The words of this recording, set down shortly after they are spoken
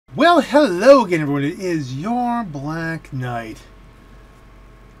Well, hello again, everyone. It is your Black Knight.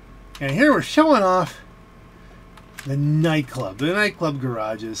 And here we're showing off the nightclub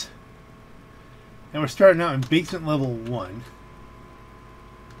garages. And we're starting out in basement level 1,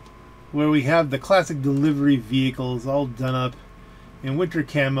 where we have the classic delivery vehicles all done up in winter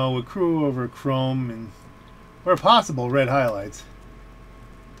camo with crew over chrome and, where possible, red highlights.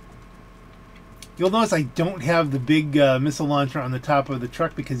 You'll notice I don't have the big missile launcher on the top of the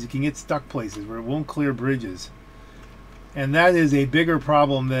truck because you can get stuck places where it won't clear bridges. And that is a bigger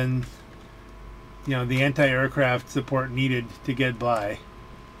problem than, you know, the anti-aircraft support needed to get by.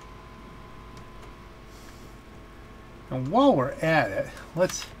 And while we're at it,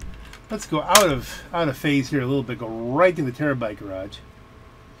 let's go out of phase here a little bit, go right to the Terabyte garage,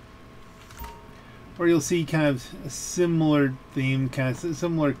 where you'll see kind of a similar theme, kind of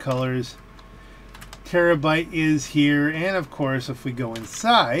similar colors. Terabyte is here, and of course, if we go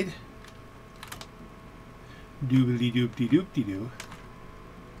inside, doobly doopty doopty doo,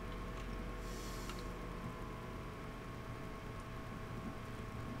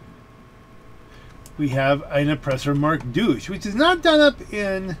 we have an oppressor marked douche, which is not done up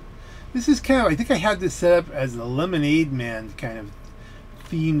in. This is kind of, I think I had this set up as the Lemonade Man kind of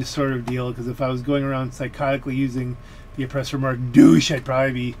themed sort of deal, because if I was going around psychotically using the oppressor marked douche, I'd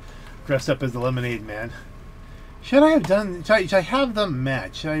probably be dressed up as the Lemonade Man. Should I have done? Should I have them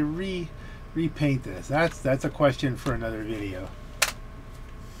match? Should I repaint this? That's a question for another video.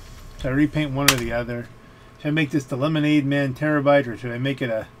 Should I repaint one or the other? Should I make this the Lemonade Man Terabyte, or should I make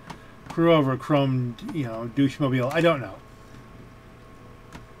it a crew over chromed, you know, douche-mobile? I don't know.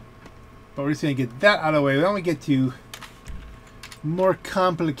 But we're just gonna get that out of the way. Then we get to more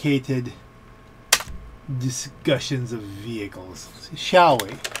complicated discussions of vehicles, shall we?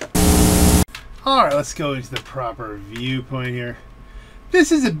 Alright, let's go into the proper viewpoint here.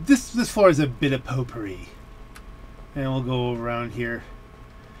 This floor is a bit of potpourri. And we'll go around here.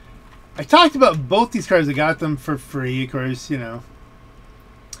 I talked about both these cars. I got them for free, of course, you know.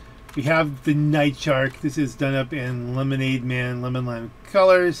 We have the Night Shark. This is done up in Lemonade Man, Lemon Lime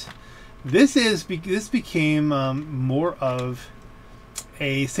colors. This became more of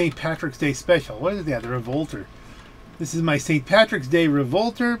a St. Patrick's Day special. What is that? The Revolter. This is my St. Patrick's Day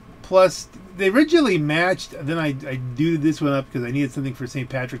Revolter, plus they originally matched. Then I duded this one up because I needed something for St.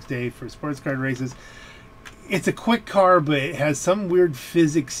 Patrick's Day for sports car races. It's a quick car, but it has some weird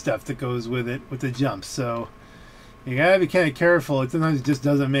physics stuff that goes with it, with the jumps. So you gotta be kind of careful. It sometimes just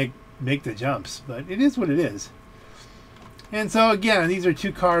doesn't make the jumps, but it is what it is. And so again, these are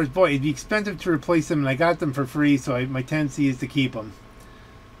two cars. Boy, it'd be expensive to replace them, and I got them for free, so my tendency is to keep them.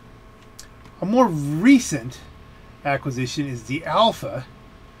 A more recent acquisition is the Alpha,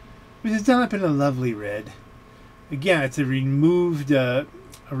 which is done up in a lovely red. Again, it's a removed car.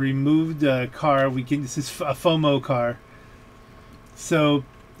 This is a FOMO car, so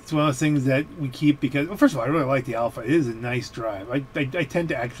it's one of those things that we keep because, well, first of all, I really like the Alpha. It is a nice drive. I tend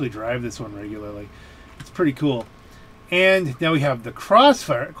to actually drive this one regularly. It's pretty cool. And now we have the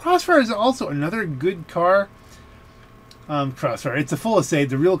Crossfire. Crossfire is also another good car. Crossfire. It's a full assay.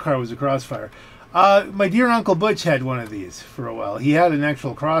 The real car was a Crossfire. My dear Uncle Butch had one of these for a while. He had an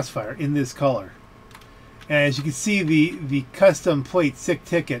actual Crossfire in this color. And as you can see, the custom plate, Sick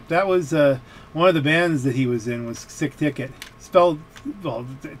Ticket, that was one of the bands that he was in, was Sick Ticket. Spelled, well,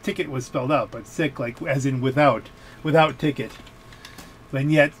 the ticket was spelled out, but sick, like as in without ticket.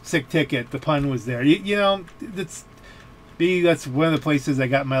 And yet, Sick Ticket, the pun was there. You know, that's one of the places I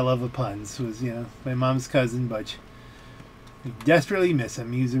got my love of puns, was, you know, my mom's cousin Butch. I desperately miss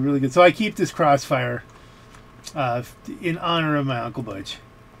him. He's a really good. So I keep this Crossfire in honor of my Uncle Butch.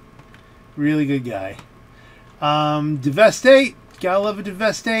 Really good guy. Devastate. Gotta love a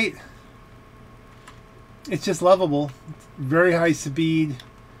Devastate. It's just lovable. It's very high speed.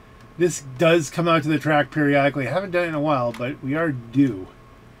 This does come out to the track periodically. I haven't done it in a while, but we are due.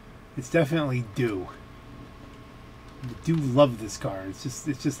 It's definitely due. I do love this car. It's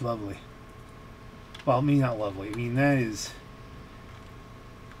just lovely. Well, I mean, not lovely. I mean, that is,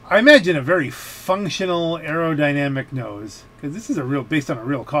 I imagine, a very functional aerodynamic nose, because this is based on a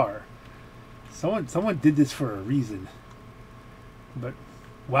real car. Someone did this for a reason. But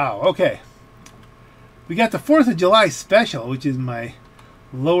wow, okay. We got the 4th of July special, which is my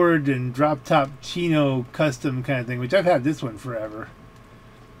lowered and drop top chino custom kind of thing, which I've had this one forever.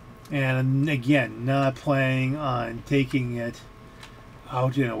 And again, not planning on taking it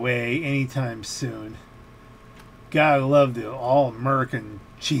out and away anytime soon. Gotta love the all-American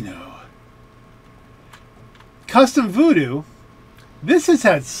chino. Custom Voodoo. This has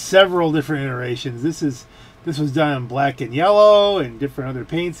had several different iterations. This is This was done in black and yellow and different other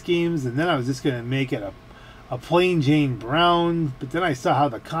paint schemes, and then I was just going to make it a plain Jane brown, but then I saw how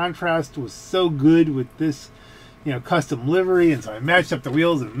the contrast was so good with this, you know, custom livery, and so I matched up the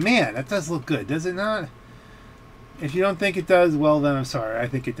wheels, and man, that does look good, does it not? If you don't think it does, well then I'm sorry, I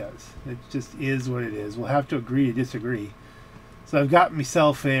think it does. It just is what it is. We'll have to agree to disagree. So I've got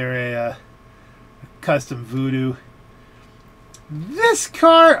myself a custom Voodoo. This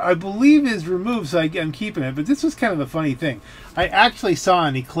car, I believe, is removed, so I'm keeping it. But this was kind of a funny thing. I actually saw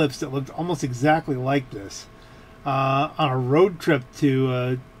an Eclipse that looked almost exactly like this on a road trip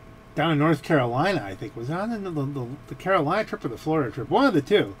to down in North Carolina, I think. Was it on the Carolina trip or the Florida trip? One of the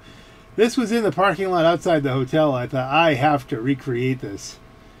two. This was in the parking lot outside the hotel. I thought, I have to recreate this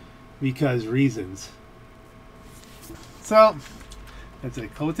because reasons. So, that's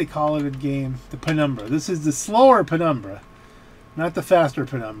what they call it in the game. The Penumbra. This is the slower Penumbra. Not the faster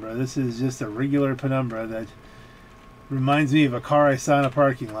Penumbra. This is just a regular Penumbra that reminds me of a car I saw in a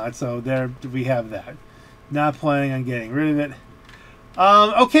parking lot. So there we have that. Not planning on getting rid of it.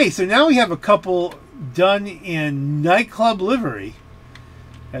 Okay, so now we have a couple done in nightclub livery,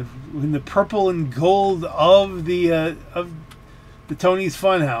 in the purple and gold of the Tony's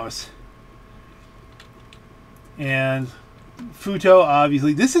Funhouse. And Futo,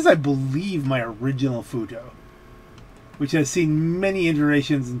 obviously. This is, I believe, my original Futo, which has seen many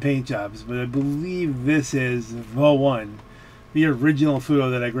iterations and paint jobs, but I believe this is the one, the original Futo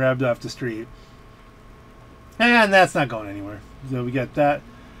that I grabbed off the street. And that's not going anywhere. So we got that.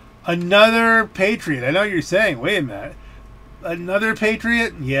 Another Patriot. I know you're saying, wait a minute. Another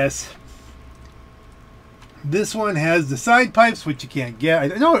Patriot? Yes. This one has the side pipes, which you can't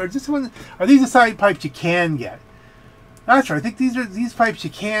get. No, are these the side pipes you can get? That's right. I think these pipes you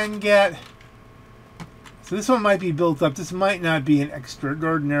can get. So this one might be built up. This might not be an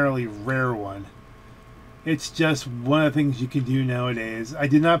extraordinarily rare one. It's just one of the things you can do nowadays. I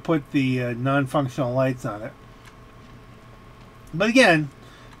did not put the non-functional lights on it. But again,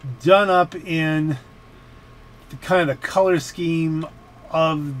 done up in the kind of the color scheme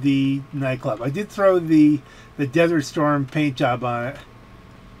of the nightclub. I did throw the Desert Storm paint job on it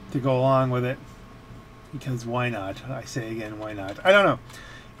to go along with it. Because why not? I say again, why not? I don't know.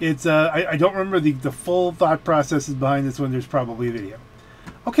 It's I don't remember the full thought processes behind this one. There's probably a video.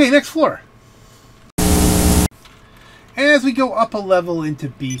 Okay, next floor. As we go up a level into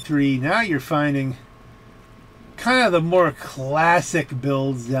B3, now you're finding kind of the more classic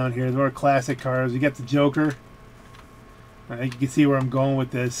builds down here, the more classic cars. We got the Joker. I think you can see where I'm going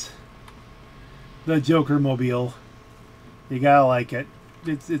with this. The Joker Mobile. You gotta like it.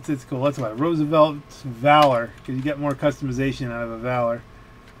 It's cool. That's why Roosevelt Valor, because you get more customization out of a Valor.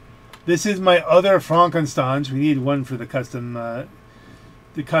 This is my other Frankenstein. We need one for the custom what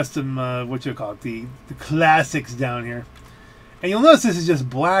you call it, the classics down here. And you'll notice this is just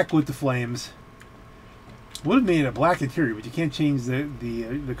black with the flames. Would have made it a black interior, but you can't change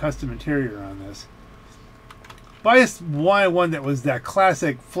the custom interior on this. But I just wanted one that was that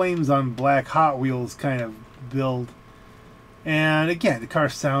classic flames on black Hot Wheels kind of build. And again, the car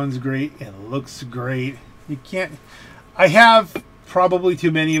sounds great. It looks great. You can't. I have probably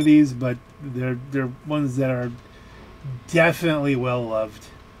too many of these, but they're ones that are definitely well loved.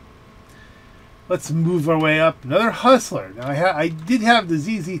 Let's move our way up. Another Hustler. Now I did have the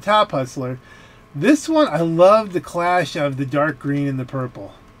ZZ Top Hustler. This one, I love the clash of the dark green and the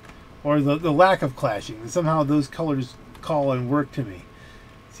purple, or the lack of clashing. Somehow those colors call and work to me.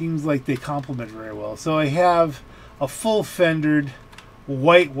 Seems like they complement very well. So I have a full fendered,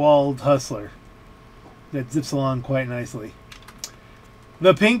 white-walled Hustler that zips along quite nicely.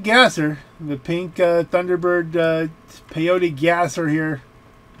 The pink gasser, the pink Thunderbird peyote gasser here.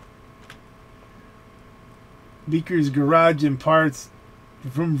 Beaker's Garage and Parts,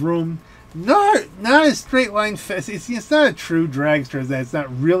 vroom vroom. Not a straight line fast. It's not a true dragster. It's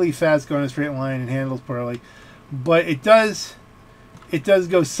not really fast going a straight line and handles poorly, but it does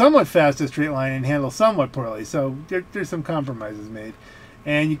go somewhat fast a straight line and handles somewhat poorly. So there's some compromises made,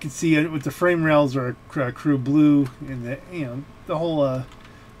 and you can see it with the frame rails are crew blue and the whole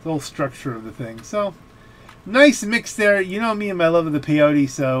structure of the thing. So nice mix there. You know me and my love of the peyote,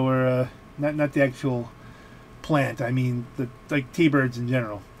 so we're not the actual plant. I mean like T-birds in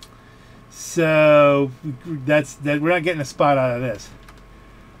general. So that's that. We're not getting a spot out of this.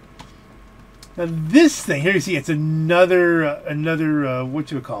 Now this thing here, you see, it's another what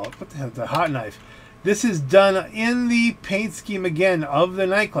you would call it? What the hell? The hot knife. This is done in the paint scheme again of the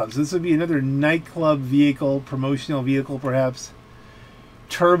nightclubs. This would be another nightclub vehicle, promotional vehicle perhaps.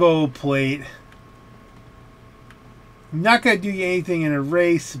 Turbo plate. I'm not gonna do anything in a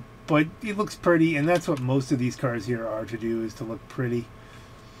race, but it looks pretty, and that's what most of these cars here are to do, is to look pretty.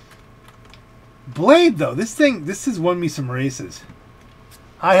 Blade, though, this has won me some races.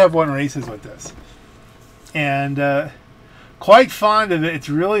 I have won races with this, and quite fond of it. It's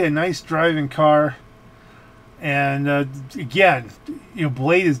really a nice driving car, and again, you know,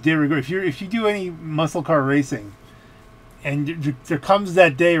 Blade is de rigueur. If you do any muscle car racing, and there comes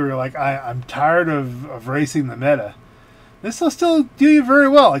that day where you're like, I'm tired of racing the meta, this will still do you very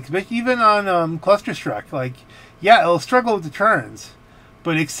well. Like even on Cluster Struck, like, yeah, it'll struggle with the turns,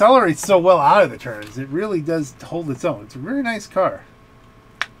 but it accelerates so well out of the turns. It really does hold its own. It's a very nice car.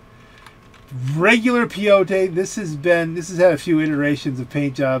 Regular peyote. This has had a few iterations of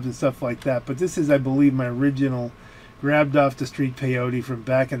paint jobs and stuff like that, but this is, I believe, my original grabbed off the street peyote from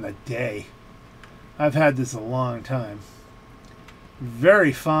back in the day. I've had this a long time.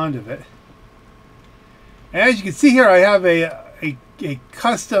 Very fond of it. And as you can see here, I have a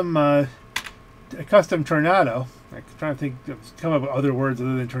custom Tornado. I'm trying to think, come up with other words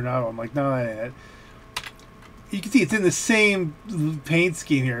other than Tornado. I'm like, no, that ain't it. You can see it's in the same paint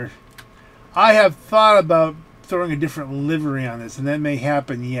scheme here. I have thought about throwing a different livery on this, and that may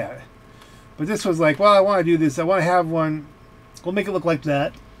happen yet. But this was like, well, I want to do this. I want to have one. We'll make it look like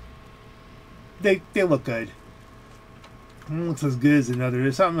that. They look good. It looks as good as another.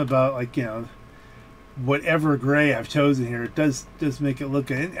 There's something about, like, you know, whatever gray I've chosen here, it does make it look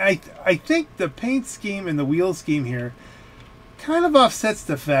good. And I think the paint scheme and the wheel scheme here kind of offsets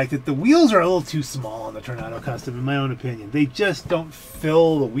the fact that the wheels are a little too small on the Tornado Custom, in my own opinion. They just don't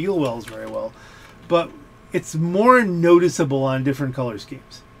fill the wheel wells very well. But it's more noticeable on different color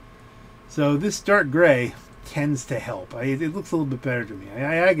schemes. So this dark gray tends to help. It looks a little bit better to me.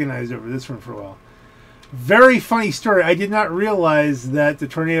 I agonized over this one for a while. Very funny story. I did not realize that the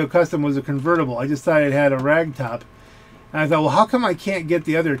Tornado Custom was a convertible. I just thought it had a rag top. And I thought, well, how come I can't get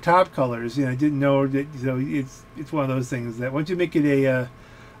the other top colors? You know, I didn't know that. You know, it's one of those things that once you make it a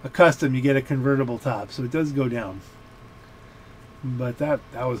custom, you get a convertible top, so it does go down. But that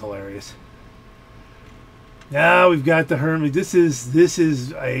was hilarious. Now we've got the Hermes. This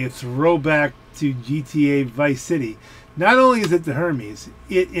is a throwback to GTA Vice City. Not only is it the Hermes,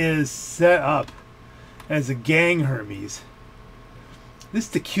 it is set up as a gang Hermes. This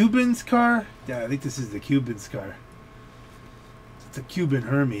the Cuban's car? Yeah, I think this is the Cuban's car. It's a Cuban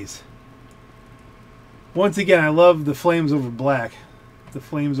Hermes. Once again, I love the flames over black. The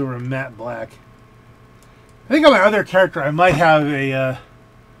flames over matte black. I think on my other character, I might have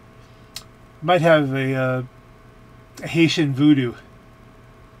a Haitian voodoo,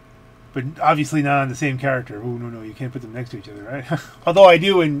 but obviously not on the same character. Oh no, you can't put them next to each other, right? Although I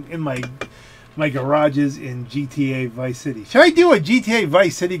do in my garages in GTA Vice City. Should I do a GTA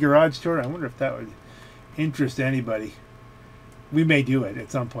Vice City garage tour? I wonder if that would interest anybody. We may do it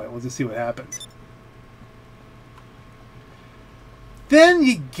at some point. We'll just see what happens. Then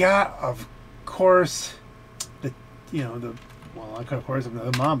you got, of course, the Mamba.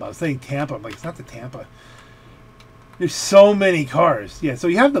 I was saying Tampa. I'm like, it's not the Tampa. There's so many cars. Yeah, so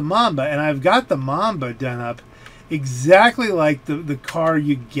you have the Mamba, and I've got the Mamba done up exactly like the car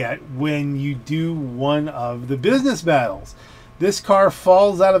you get when you do one of the business battles. This car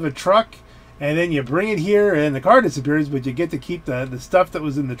falls out of a truck, and then you bring it here, and the car disappears, but you get to keep the stuff that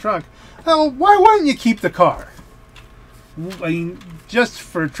was in the trunk. Oh, why wouldn't you keep the car? I mean, just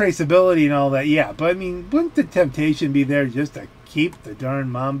for traceability and all that, yeah. But, I mean, wouldn't the temptation be there just to keep the darn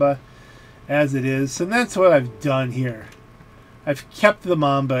Mamba as it is? And that's what I've done here. I've kept the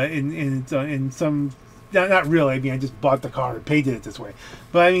Mamba in some... Not really. I mean, I just bought the car and painted it this way.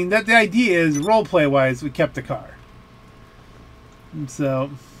 But, I mean, the idea is, roleplay-wise, we kept the car. And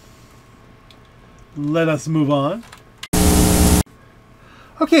so... let us move on.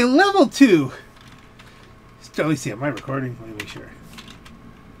 Okay, level 2. Let me see, am I recording? Let me make sure.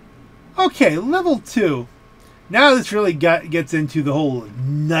 Okay, level 2. Now this really gets into the whole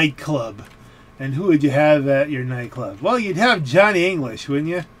nightclub. And who would you have at your nightclub? Well, you'd have Johnny English, wouldn't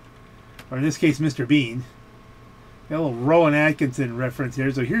you? Or in this case, Mr. Bean. Got a little Rowan Atkinson reference here.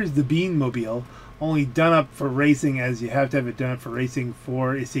 So here's the Beanmobile. Only done up for racing, as you have to have it done up for racing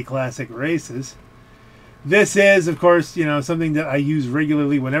for ISI Classic races. This is, of course, you know, something that I use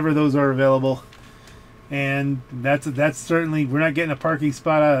regularly whenever those are available. And that's certainly, we're not getting a parking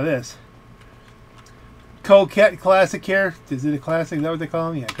spot out of this. Coquette Classic here. Is it a classic? Is that what they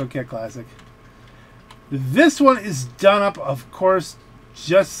call them? Yeah, Coquette Classic. This one is done up, of course,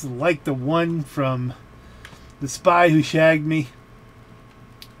 just like the one from The Spy Who Shagged Me.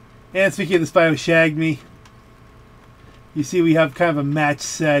 And speaking of The Spy Who Shagged Me, you see we have kind of a match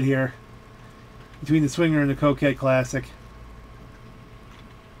set here between the Swinger and the Coquette Classic.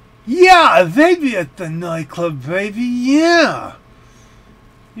 Yeah, they'd be at the nightclub, baby. Yeah.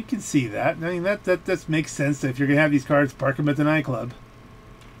 You can see that. I mean, that makes sense. If you're going to have these cars, park them at the nightclub.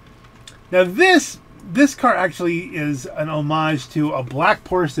 Now, this car actually is an homage to a black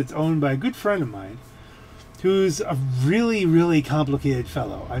Porsche that's owned by a good friend of mine, who's a really, really complicated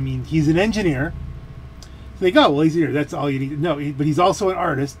fellow. I mean, he's an engineer. So they go, well, he's here. That's all you need to know. But he's also an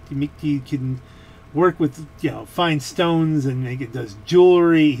artist. He can work with, fine stones and does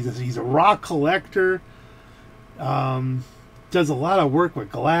jewelry. He's a rock collector. Does a lot of work with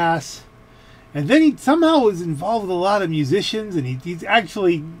glass. And then he somehow was involved with a lot of musicians, and he's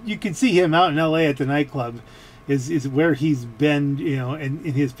actually, you can see him out in LA at the nightclub is where he's been,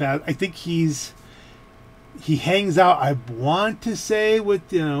 in his past. I think he hangs out, I want to say,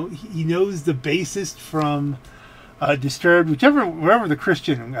 with, he knows the bassist from Disturbed, wherever the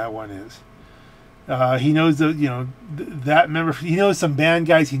Christian one is. He knows that member. He knows some band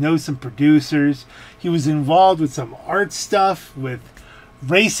guys. He knows some producers. He was involved with some art stuff with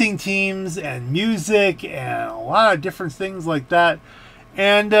racing teams and music and a lot of different things like that.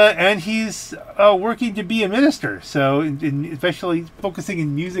 And he's working to be a minister. So especially focusing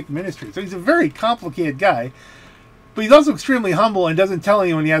in music ministry. So he's a very complicated guy, but he's also extremely humble and doesn't tell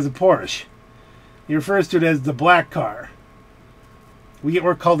anyone he has a Porsche. He refers to it as the black car.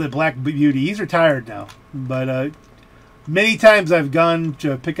 We're called it Black Beauty. He's retired now, but many times I've gone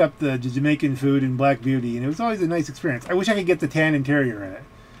to pick up the Jamaican food in Black Beauty, and it was always a nice experience. I wish I could get the tan interior in it.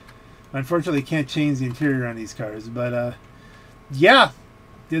 Unfortunately, can't change the interior on these cars, but yeah,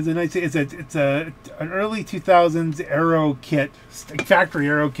 there's a nice. It's an early 2000s aero kit, factory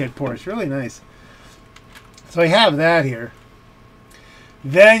aero kit Porsche. Really nice. So I have that here.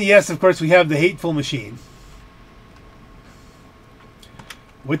 Then yes, of course, we have the Hateful machine.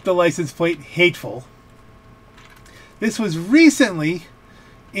 With the license plate Hateful. This was recently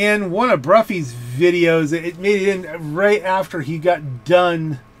in one of Bruffy's videos. It made it in right after he got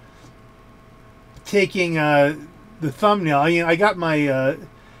done taking the thumbnail. I got my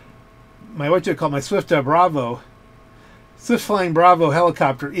my Swift Bravo, Swift Flying Bravo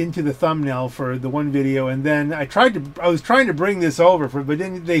helicopter into the thumbnail for the one video, and then I was trying to bring this over but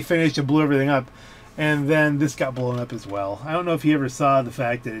then they finished and blew everything up. And then this got blown up as well. I don't know if you ever saw the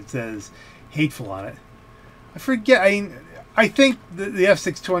fact that it says Hateful on it. I forget. I think the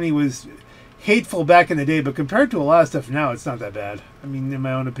F620 was hateful back in the day, but compared to a lot of stuff now, it's not that bad. I mean, in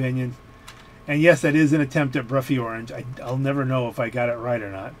my own opinion. And yes, that is an attempt at Bruffy Orange. I'll never know if I got it right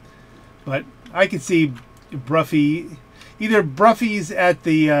or not. But I could see Bruffy, either Bruffy's at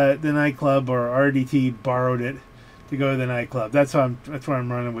the nightclub or RDT borrowed it to go to the nightclub. That's why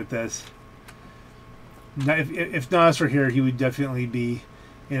I'm running with this. Now, if Nas were here, he would definitely be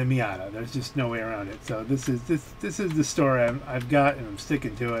in a Miata. There's just no way around it. So this is the story I've got, and I'm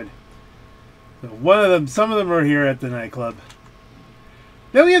sticking to it. So some of them are here at the nightclub.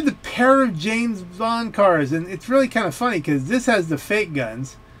 Then we have the pair of James Bond cars, and it's really kind of funny because this has the fake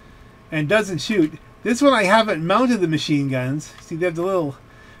guns and doesn't shoot. This one I haven't mounted the machine guns. See, they have the little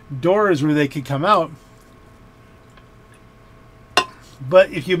doors where they could come out.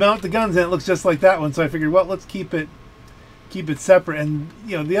 But if you mount the guns, then it looks just like that one. So I figured, well, let's keep it separate. And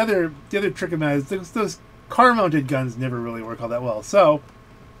the other trick of that is those car-mounted guns never really work all that well. So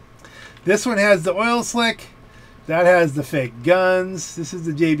this one has the oil slick. That has the fake guns. This is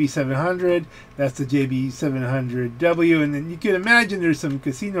the JB700. That's the JB700W. And then you can imagine there's some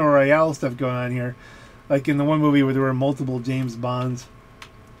Casino Royale stuff going on here, like in the one movie where there were multiple James Bonds.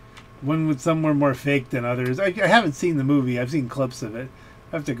 One with some were more fake than others. I haven't seen the movie. I've seen clips of it.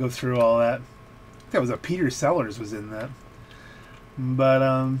 I have to go through all that. That was Peter Sellers was in that. But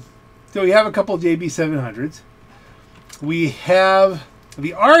so we have a couple JB700s. We have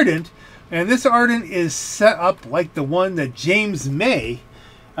the Ardent, and this Ardent is set up like the one that James May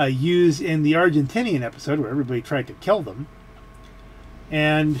used in the Argentinian episode where everybody tried to kill them.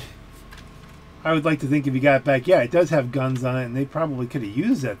 And I would like to think if you got it back, yeah, it does have guns on it, and they probably could have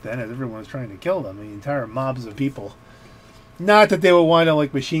used that then as everyone was trying to kill them. The entire mobs of people. Not that they would want to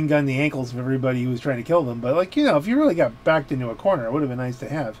like machine gun the ankles of everybody who was trying to kill them, but like, if you really got backed into a corner, it would have been nice to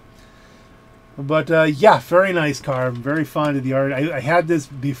have. But yeah, very nice car. I'm very fond of the art. I had this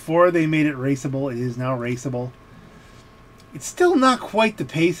before they made it raceable. It is now raceable. It's still not quite the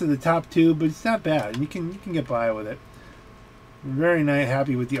pace of the top two, but it's not bad. You can get by with it. Very nice,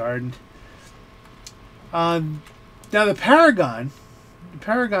 happy with the Ardent. Now the Paragon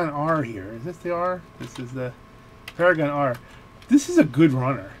R here. Is this the R? This is the Paragon R. This is a good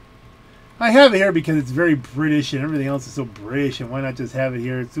runner. I have it here because it's very British and everything else is so British, and why not just have it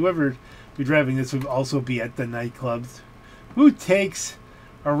here? It's whoever be driving this would also be at the nightclubs. Who takes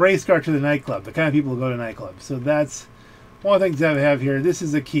a race car to the nightclub. The kind of people who go to nightclubs. So that's one of the things I have here. This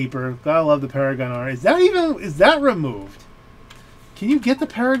is a keeper. Gotta love the Paragon R. Is that removed? Can you get the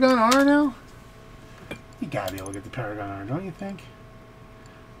Paragon R now? You gotta be able to get the Paragon R, don't you think?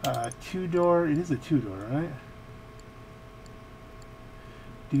 Two-door. It is a two-door, right?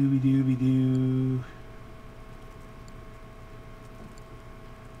 Dooby-dooby-doo.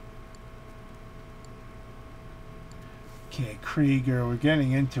 Okay, Krieger. We're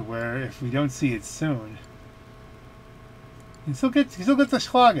getting into where if we don't see it soon, you still get the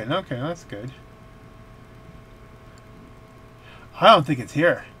Schlagen. Okay, that's good. I don't think it's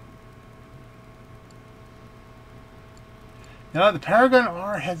here. No, the Paragon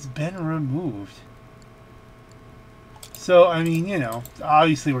R has been removed. So, I mean, you know,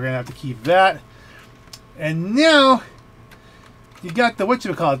 obviously we're going to have to keep that. And now, you got the,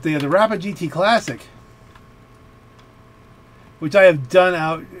 whatchamacallit, the Rapid GT Classic. Which I have done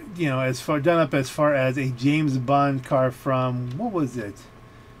out, you know, done up as far as a James Bond car from, what was it?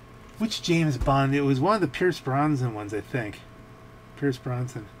 Which James Bond? It was one of the Pierce Brosnan ones, I think. Pierce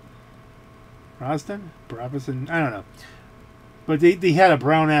Bronson. Brosnan? I don't know. But they had a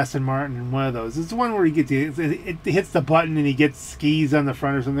brown Aston Martin in one of those. It's the one where you get it hits the button and he gets skis on the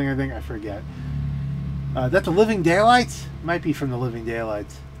front or something, I think. I forget. That's the Living Daylights? Might be from the Living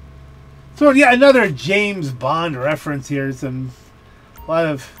Daylights. So yeah, another James Bond reference here. A lot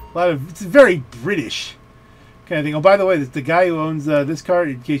of it's very British kind of thing. Oh, by the way, the guy who owns this car,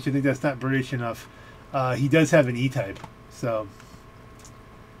 in case you think that's not British enough, he does have an E-Type. So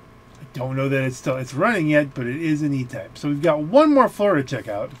I don't know that it's running yet, but it is an E-Type. So we've got one more floor to check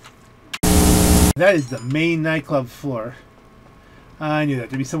out. That is the main nightclub floor. I knew that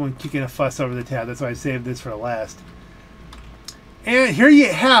there'd be someone kicking a fuss over the tab. That's why I saved this for last. And here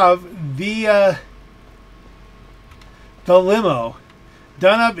you have the limo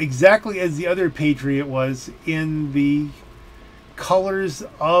done up exactly as the other Patriot was in the colors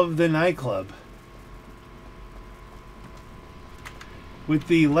of the nightclub. With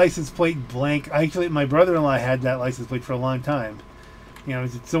the license plate blank. Actually, my brother-in-law had that license plate for a long time. You know,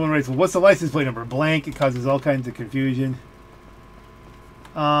 someone writes, well, what's the license plate number? Blank. It causes all kinds of confusion.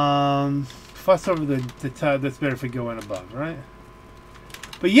 Fuss over the tab. That's better if we go in above, right?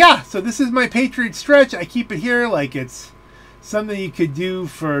 But yeah, so this is my Patriot stretch. I keep it here like it's something you could do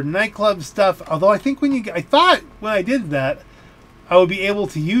for nightclub stuff. Although I think I thought when I did that, I would be able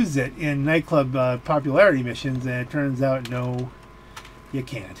to use it in nightclub popularity missions, and it turns out no, you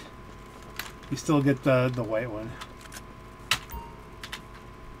can't. You still get the white one.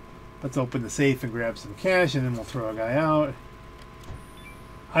 Let's open the safe and grab some cash, and then we'll throw a guy out.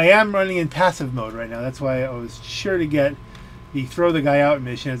 I am running in passive mode right now. That's why I was sure to get the throw the guy out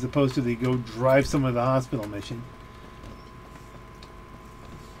mission as opposed to the go drive someone to the hospital mission.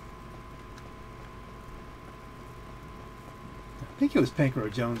 I think it was Pankro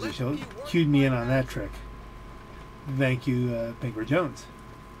Jones that cued me in on that trick. Thank you, Pankro Jones.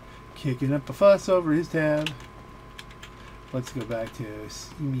 Kicking up a fuss over his tab. Let's go back to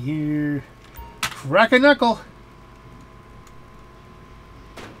see me here. Crack a knuckle.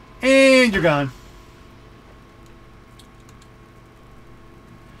 And you're gone.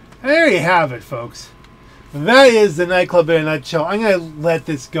 There you have it, folks. That is the nightclub in a nutshell. I'm going to let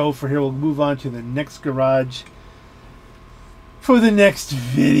this go for here. We'll move on to the next garage for the next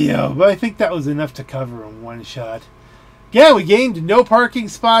video. But I think that was enough to cover in one shot. Yeah, we gained no parking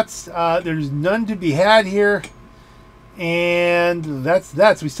spots. There's none to be had here. And that's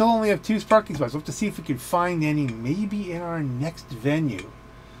that. So we still only have 2 parking spots. We'll have to see if we can find any maybe in our next venue.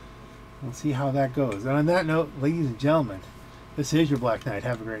 We'll see how that goes. And on that note, ladies and gentlemen, this is your Black Knight.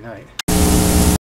 Have a great night.